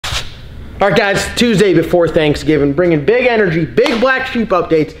All right, guys, Tuesday before Thanksgiving, bringing big energy, big black sheep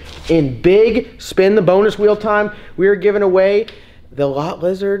updates, in big spin the bonus wheel time. We are giving away the Lot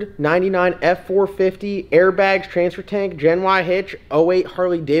Lizard 99 F450 airbags, transfer tank, Gen Y hitch, 08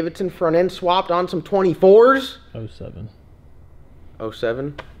 Harley Davidson front end swapped on some 24s. 07.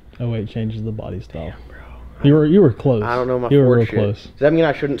 07? 08 changes the body style. Damn, bro. You were close. I don't know my You were real shit. close. Does that mean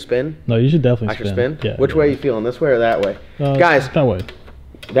I shouldn't spin? No, you should definitely I spin. should spin? Yeah. Which way are you feeling? This way or that way? Guys, that way.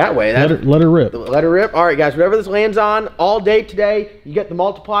 That way. Let her rip. Let her rip. All right, guys. Whatever this lands on, all day today, you get the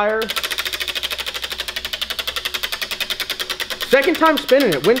multiplier. Second time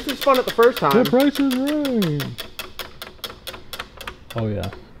spinning it. Winston's fun at the first time. The price is right. Oh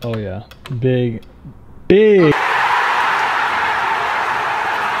yeah. Oh yeah. Big. Big.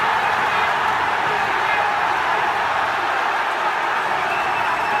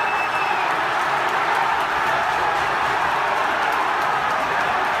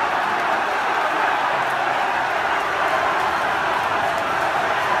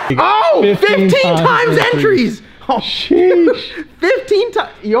 Oh, 15 times entries. Oh, sheesh. 15 times.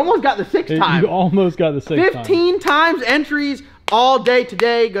 You almost got the sixth time. You almost got the sixth 15 times entries all day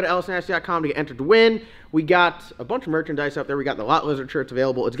today. Go to ellisnasty.com to get entered to win. We got a bunch of merchandise up there. We got the Lot Lizard shirts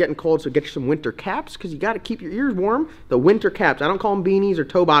available. It's getting cold, so get you some winter caps because you got to keep your ears warm. The winter caps. I don't call them beanies or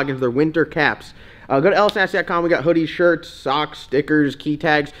toboggans. They're winter caps. Go to ellisnasty.com. We got hoodies, shirts, socks, stickers, key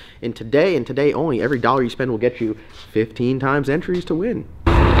tags. And today only, every dollar you spend will get you 15 times entries to win.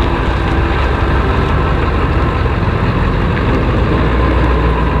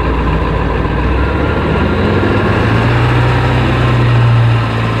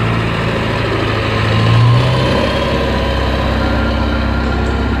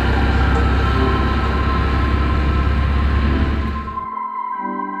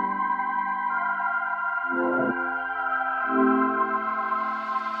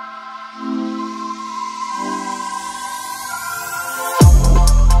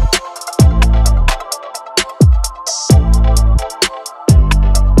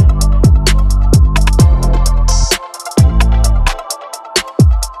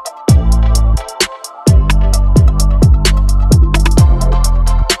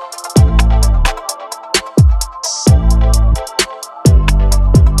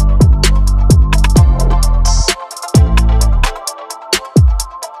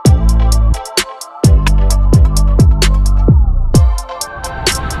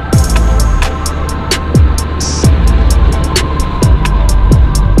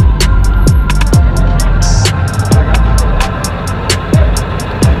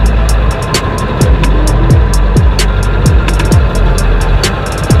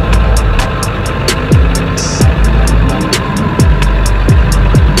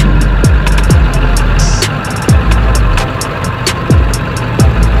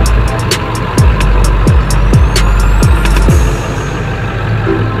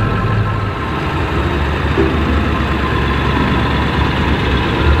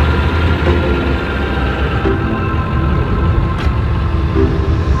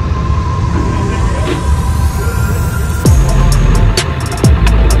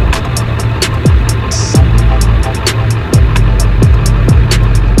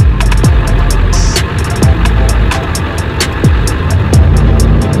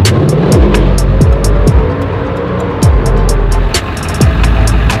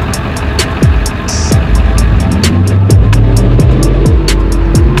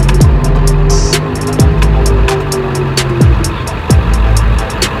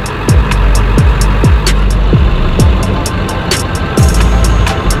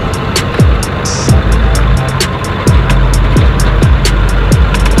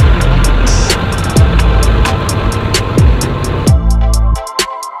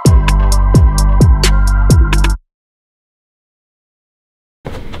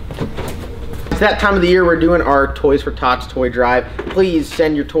 That time of the year we're doing our Toys for Tots toy drive. Please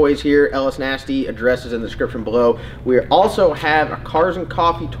send your toys here. Ellis Nasty, address is in the description below. We also have a Cars and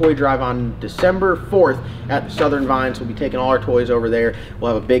Coffee toy drive on December 4th at the Southern Vine, so we'll be taking all our toys over there.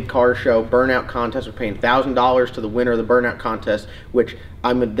 We'll have a big car show, burnout contest. We're paying $1,000 to the winner of the burnout contest, which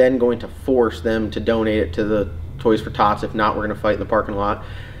I'm then going to force them to donate it to the Toys for Tots. If not, we're going to fight in the parking lot.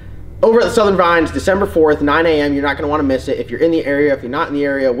 Over at the Southern Vines, December 4th, 9 a.m. You're not going to want to miss it. If you're in the area, if you're not in the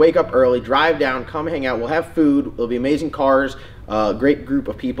area, wake up early, drive down, come hang out. We'll have food. There'll be amazing cars, great group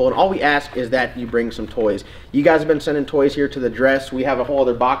of people. And all we ask is that you bring some toys. You guys have been sending toys here to the dress. We have a whole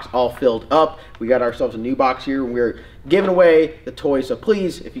other box all filled up. We got ourselves a new box here. We're giving away the toys. So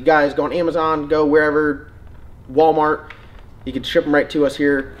please, if you guys go on Amazon, go wherever, Walmart, you can ship them right to us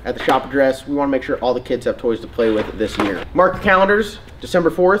here at the shop address. We want to make sure all the kids have toys to play with this year. Mark your calendars, December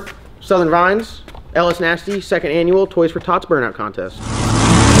 4th. Southern Vines, Ellis Nasty, 2nd annual Toys for Tots Burnout Contest.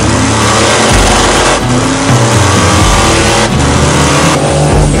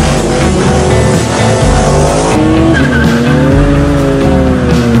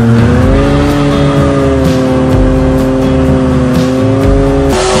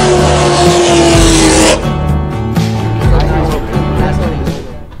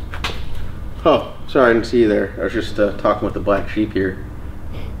 Oh, sorry, I didn't see you there. I was just talking with the black sheep here.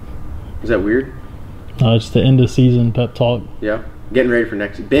 Is that weird? It's the end of season pep talk. Yeah, getting ready for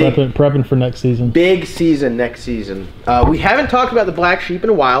next season. Prepping for next season. Big season next season. We haven't talked about the black sheep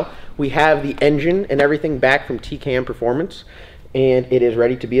in a while. We have the engine and everything back from TKM Performance, and it is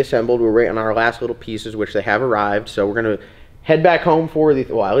ready to be assembled. We're waiting on our last little pieces, which they have arrived. So we're going to head back home for the,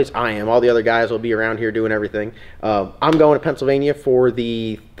 well, at least I am. All the other guys will be around here doing everything. I'm going to Pennsylvania for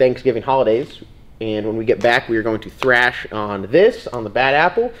the Thanksgiving holidays. And when we get back, we are going to thrash on this, on the Bad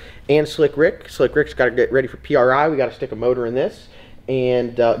Apple, and Slick Rick. Slick Rick's got to get ready for PRI. We got to stick a motor in this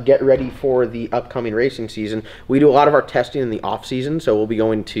and get ready for the upcoming racing season. We do a lot of our testing in the off season, so we'll be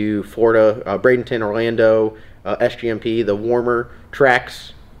going to Florida, Bradenton, Orlando, SGMP, the warmer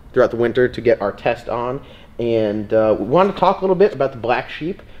tracks throughout the winter to get our test on. And we wanted to talk a little bit about the black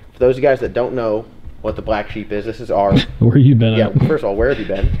sheep. For those of you guys that don't know what the black sheep is, this is our... Where you been Yeah, at? first of all, where have you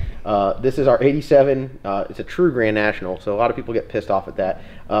been? This is our 87. It's a true Grand National, so a lot of people get pissed off at that.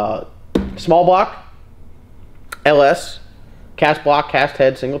 Small block, LS, cast block, cast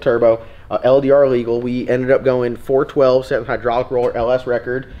head, single turbo, LDR legal. We ended up going 412, set hydraulic roller LS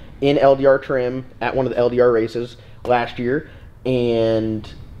record in LDR trim at one of the LDR races last year. And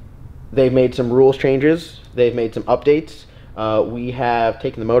they've made some rules changes. They've made some updates. We have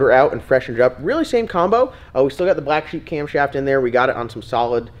taken the motor out and freshened it up. Really same combo. We still got the black sheep camshaft in there. We got it on some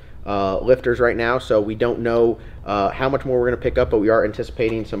solid lifters right now, so we don't know how much more we're going to pick up, but we are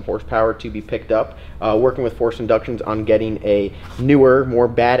anticipating some horsepower to be picked up. Working with Force Inductions on getting a newer, more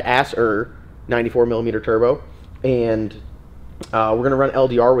badass-er 94mm turbo, and we're going to run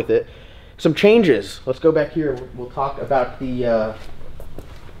LDR with it. Some changes. Let's go back here. We'll talk about the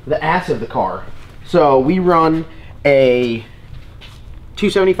ass of the car. So we run a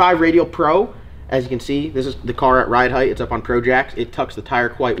 275 Radial Pro. As you can see, this is the car at ride height. It's up on Pro Jacks. It tucks the tire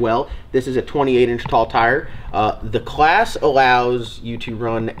quite well. This is a 28-inch tall tire. The class allows you to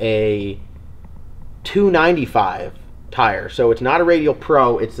run a 295 tire. So it's not a Radial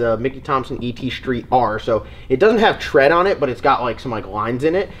Pro. It's a Mickey Thompson ET Street R. So it doesn't have tread on it, but it's got like some lines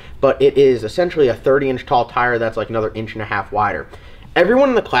in it. But it is essentially a 30-inch tall tire that's like another 1.5 inches wider. Everyone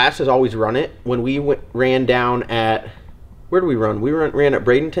in the class has always run it. When we ran down at, where did we run? We ran at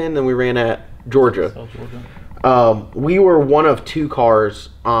Bradenton, then we ran at Georgia. We were one of 2 cars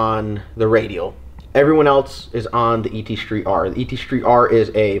on the Radial. Everyone else is on the ET Street R. The ET Street R is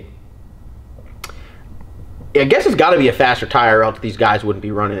a, I guess it's got to be a faster tire, or else these guys wouldn't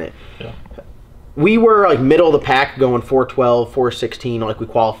be running it. Yeah. We were like middle of the pack, going 412, 416. Like we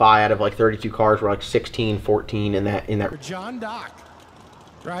qualify out of like 32 cars. We're like 16, 14 in that. John Dock.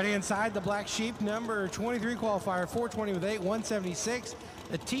 Right hand side, the black sheep, number 23 qualifier, 420 with 8, 176.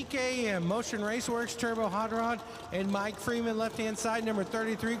 The TKM Motion Raceworks Turbo Hot Rod, and Mike Freeman, left hand side, number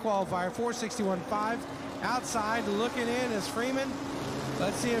 33 qualifier, 461.5. Outside, looking in is Freeman.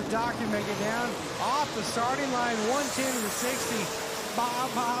 Let's see if Doc can make it down. Off the starting line, 110 to 60.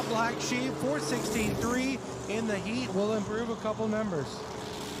 Bob Black Sheep, 416.3 in the heat. Will improve a couple numbers.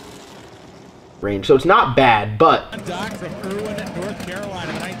 Range, so it's not bad, but Doc from Erwin, North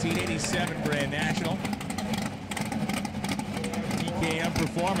Carolina, 1987 Grand National. TKM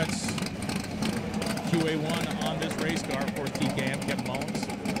Performance, QA1 on this race car for TKM. Kevin Mullins,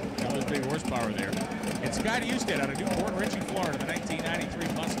 another big horsepower there. And Scott Husted out of Newport Richey, Florida, the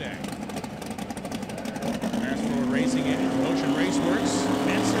 1993 Mustang. Fast Forward Racing and Motion Raceworks,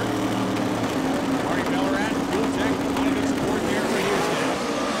 Menser, Marty Bellerat, Fuel Tech, a lot of good support there for Husted.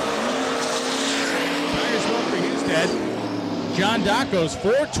 John Dock goes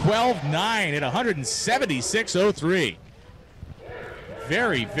 412.9 at 176.03.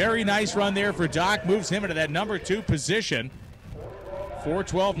 Very, very nice run there for Doc. Moves him into that number 2 position.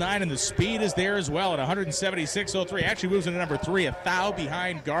 412.9, and the speed is there as well at 176.03. Actually moves into number 3, a thou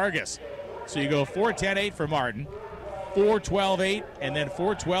behind Gargas. So you go 410.8 for Martin, 412.8, and then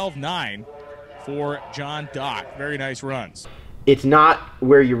 412.9 for John Dock. Very nice runs. It's not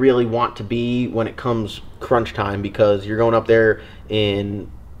where you really want to be when it comes crunch time, because you're going up there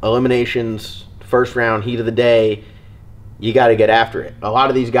in eliminations, first round, heat of the day. You got to get after it. A lot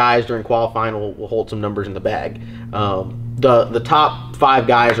of these guys during qualifying will hold some numbers in the bag. The top 5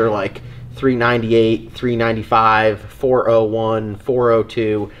 guys are like 398, 395, 401,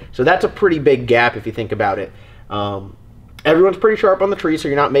 402. So that's a pretty big gap if you think about it. Everyone's pretty sharp on the tree, so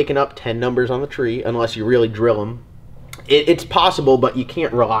you're not making up 10 numbers on the tree unless you really drill them. It's possible, but you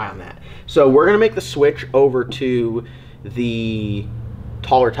can't rely on that. So we're going to make the switch over to the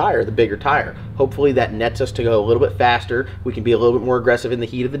taller tire, the bigger tire. Hopefully that nets us to go a little bit faster. We can be a little bit more aggressive in the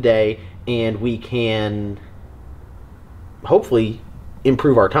heat of the day, and we can hopefully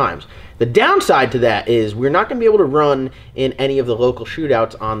improve our times. The downside to that is we're not going to be able to run in any of the local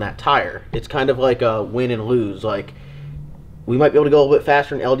shootouts on that tire. It's kind of like a win and lose. Like, we might be able to go a little bit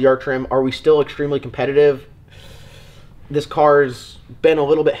faster in LDR trim. Are we still extremely competitive? This car's been a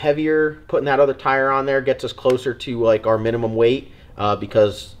little bit heavier. Putting that other tire on there gets us closer to like our minimum weight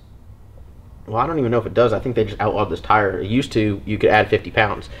because, well, I don't even know if it does. I think they just outlawed this tire. It used to, you could add 50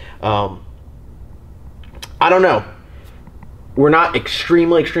 pounds. I don't know. We're not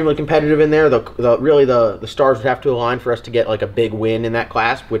extremely competitive in there. Really the stars would have to align for us to get like a big win in that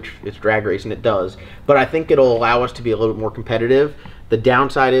class, which it's drag racing, it does. But I think it'll allow us to be a little bit more competitive. The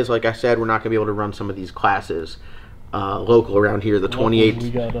downside is, like I said, we're not going to be able to run some of these classes local around here. The 28.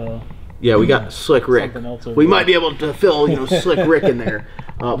 We got we got Slick Rick. We might be able to fill, Slick Rick in there.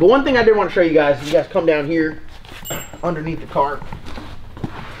 But one thing I did want to show you guys, come down here underneath the car.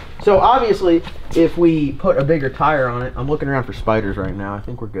 So obviously, if we put a bigger tire on it, I'm looking around for spiders right now. I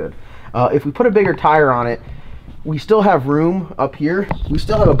think we're good. If we put a bigger tire on it, we still have room up here. We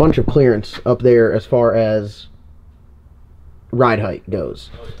still have a bunch of clearance up there as far as ride height goes.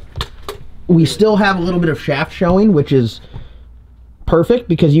 We still have a little bit of shaft showing, which is perfect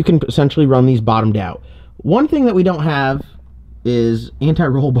because you can essentially run these bottomed out. One thing that we don't have is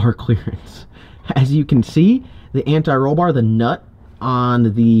anti-roll bar clearance. As you can see, the anti-roll bar, the nut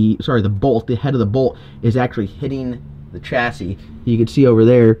on the bolt, the head of the bolt is actually hitting the chassis. You can see over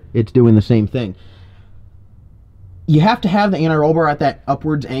there it's doing the same thing. You have to have the anti-roll bar at that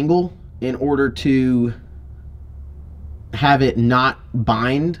upwards angle in order to have it not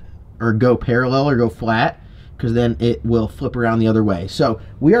bind or go parallel or go flat, because then it will flip around the other way. So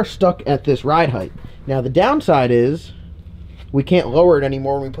we are stuck at this ride height. Now the downside is we can't lower it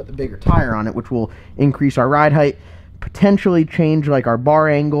anymore when we put the bigger tire on it, which will increase our ride height, potentially change like our bar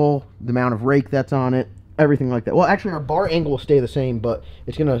angle, the amount of rake that's on it, everything like that. Well, actually our bar angle will stay the same, but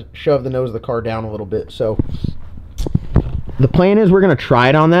it's gonna shove the nose of the car down a little bit. So the plan is we're gonna try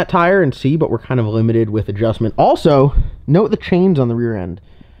it on that tire and see, but we're kind of limited with adjustment. Also, note the chains on the rear end.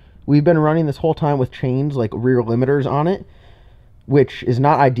 We've been running this whole time with chains, like rear limiters on it, which is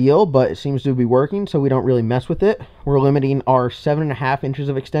not ideal, but it seems to be working, so we don't really mess with it. We're limiting our 7.5 inches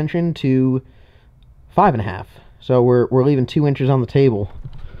of extension to 5.5. So we're leaving 2 inches on the table.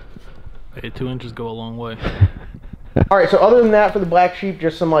 Hey, 2 inches go a long way. All right, so other than that, for the Black Sheep,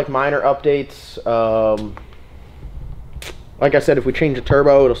 just some like minor updates. Like I said, if we change the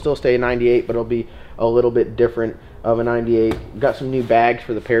turbo, it'll still stay a 98, but it'll be a little bit different of a 98. We've got some new bags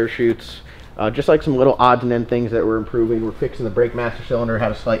for the parachutes. Just like some little odds and end things that we're improving. We're fixing the brake master cylinder,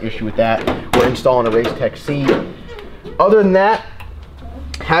 had a slight issue with that. We're installing a Race Tech seat. Other than that,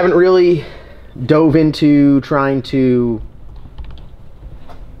 haven't really dove into trying to,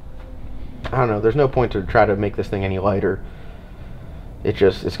 I don't know, there's no point to try to make this thing any lighter.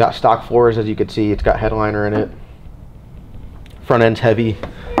 It's got stock floors, as you can see. It's got headliner in it. Front end's heavy.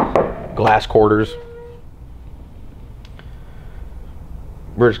 Glass quarters.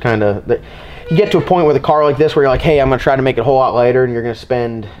 We're just kind of, you get to a point with a car like this where you're like, hey, I'm going to try to make it a whole lot lighter, and you're going to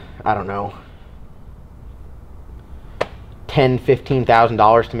spend, I don't know, $10,000,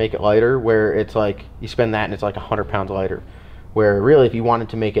 $15,000 to make it lighter, where it's like, you spend that and it's like 100 pounds lighter. Where really, if you wanted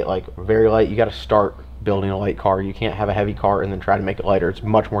to make it like very light, you got to start building a light car. You can't have a heavy car and then try to make it lighter. It's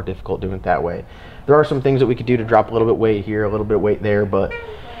much more difficult doing it that way. There are some things that we could do to drop a little bit weight here, a little bit of weight there, but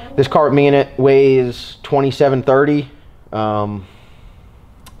this car with me in it weighs 2730.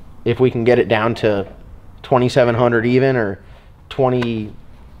 If we can get it down to 2700 even, or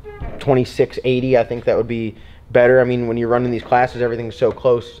 2680, I think that would be better. I mean, when you're running these classes, everything's so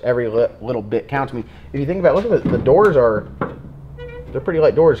close, every little bit counts. I mean, if you think about it, look at the doors they're pretty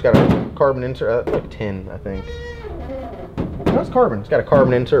light doors. It's got a carbon insert, like tin, I think. No, it's carbon. It's got a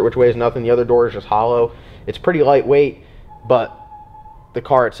carbon insert, which weighs nothing. The other door is just hollow. It's pretty lightweight, but the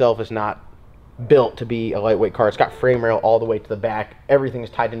car itself is not built to be a lightweight car. It's got frame rail all the way to the back. Everything is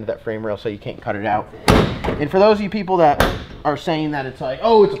tied into that frame rail, so you can't cut it out. And for those of you people that are saying that it's like,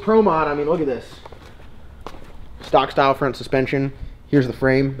 oh, it's a pro mod, I mean, look at this. Stock style front suspension. Here's the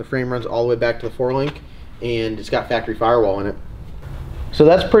frame. The frame runs all the way back to the 4-link, and it's got factory firewall in it. So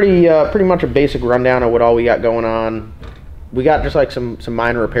that's pretty much a basic rundown of what all we got going on we got just like some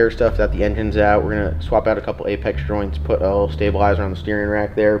minor repair stuff that the engine's out. We're gonna swap out a couple apex joints, put a little stabilizer on the steering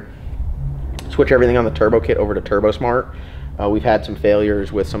rack there, switch everything on the turbo kit over to Turbo Smart. We've had some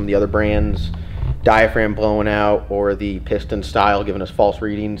failures with some of the other brands, diaphragm blowing out or the piston style giving us false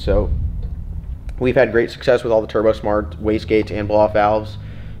readings. So we've had great success with all the Turbo Smart wastegates and blow-off valves,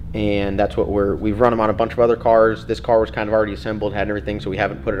 and that's what we've run them on a bunch of other cars. This car was kind of already assembled, had everything, so we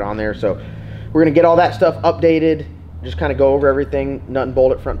haven't put it on there. So we're gonna get all that stuff updated, just kind of go over everything, nut and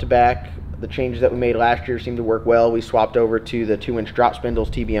bolt it front to back. The changes that we made last year seemed to work well. We swapped over to the 2-inch drop spindles,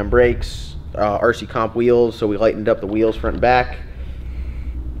 TBM brakes, RC comp wheels, so we lightened up the wheels front and back.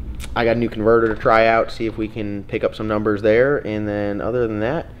 I got a new converter to try out, see if we can pick up some numbers there. And then other than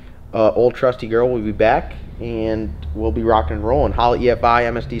that, old trusty girl will be back, and we'll be rocking and rolling. Holley EFI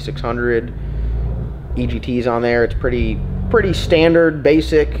MSD 600 EGTs on there. It's pretty standard,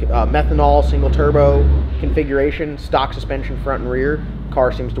 basic methanol single turbo configuration, stock suspension front and rear.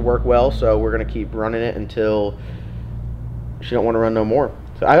 Car seems to work well, so we're gonna keep running it until she don't want to run no more.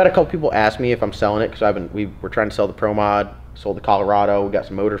 So I got a couple people ask me if I'm selling it, because we're trying to sell the Pro Mod, sold the Colorado, we got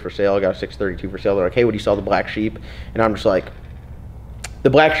some motors for sale, got a 632 for sale. They're like, hey, would you sell the Black Sheep? And I'm just like,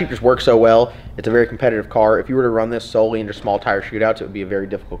 the Black Sheep just works so well. It's a very competitive car. If you were to run this solely in just small tire shootouts, it would be a very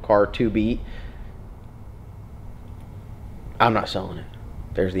difficult car to beat. I'm not selling it.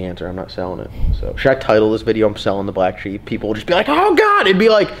 There's the answer. I'm not selling it. So should I title this video I'm selling the Black Sheep? People will just be like, oh God, it'd be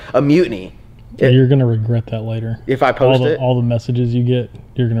like a mutiny. Yeah, you're gonna regret that later. If I post it, all the messages you get,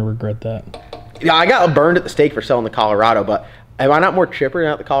 you're gonna regret that. Yeah, I got burned at the stake for selling the Colorado, but am I not more chipper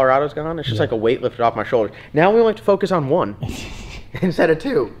now that the Colorado's gone? It's just like a weight lifted off my shoulders. Now we only have to focus on one instead of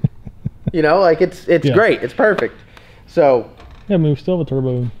two. You know, like it's great. It's perfect. So yeah, I mean, we still have a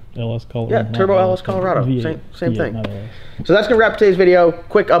turbo LS Colorado. Yeah, turbo LS Colorado. Same thing. Not LS. So that's gonna wrap today's video.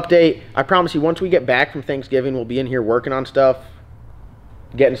 Quick update. I promise you, once we get back from Thanksgiving, we'll be in here working on stuff,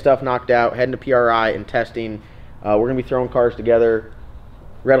 getting stuff knocked out, heading to PRI and testing. We're going to be throwing cars together.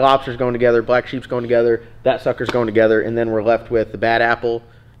 Red Lobster's going together, Black Sheep's going together, that sucker's going together, and then we're left with the Bad Apple,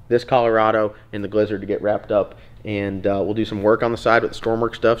 this Colorado, and the Blizzard to get wrapped up. And we'll do some work on the side with the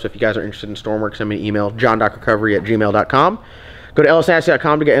Stormworks stuff. So if you guys are interested in Stormworks, send me an email, john.recovery@gmail.com. Go to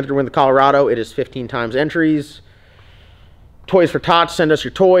lsnasty.com to get entered to win the Colorado. It is 15 times entries. Toys for Tots, send us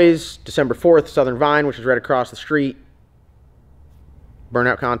your toys. December 4th, Southern Vine, which is right across the street.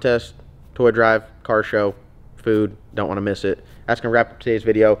 Burnout contest, toy drive, car show, food. Don't want to miss it. That's going to wrap up today's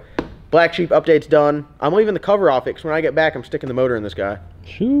video. Black Sheep update's done. I'm leaving the cover off it because when I get back, I'm sticking the motor in this guy.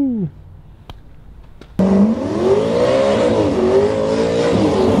 Shoo.